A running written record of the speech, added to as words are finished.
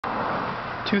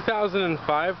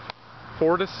2005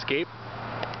 Ford Escape,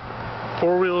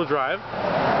 four-wheel drive,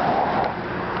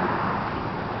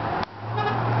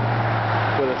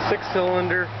 with a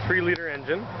 6-cylinder, 3-liter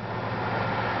engine.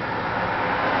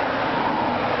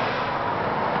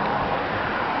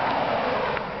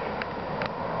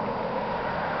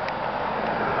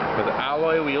 With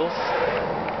alloy wheels,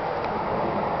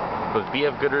 with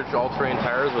BF Goodrich all-terrain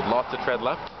tires with lots of tread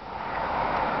left.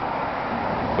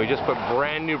 We just put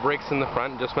brand new brakes in the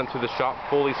front, just went through the shop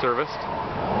fully serviced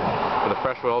with a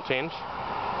fresh oil change.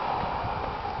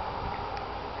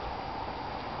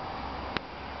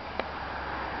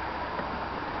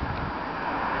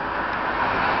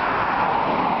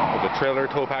 With a trailer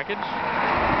tow package.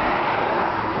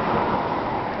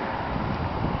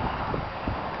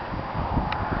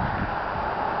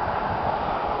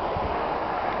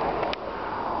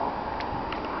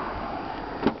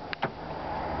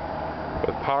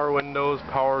 With power windows,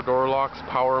 power door locks,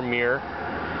 power mirror,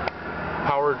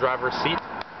 power driver seat.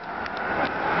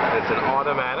 It's an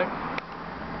automatic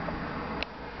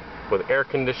with air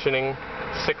conditioning,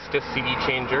 6-disc CD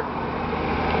changer,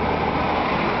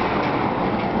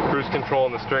 cruise control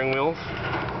on the steering wheels.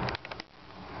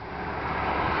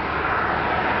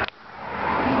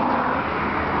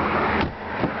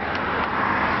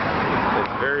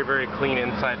 It's very, very clean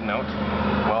inside and out,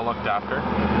 well looked after.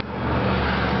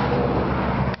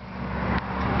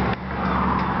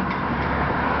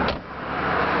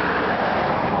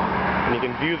 You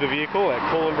can view the vehicle at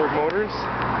Kolenberg Motors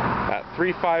at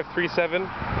 3537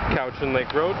 Couch and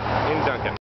Lake Road in Duncan.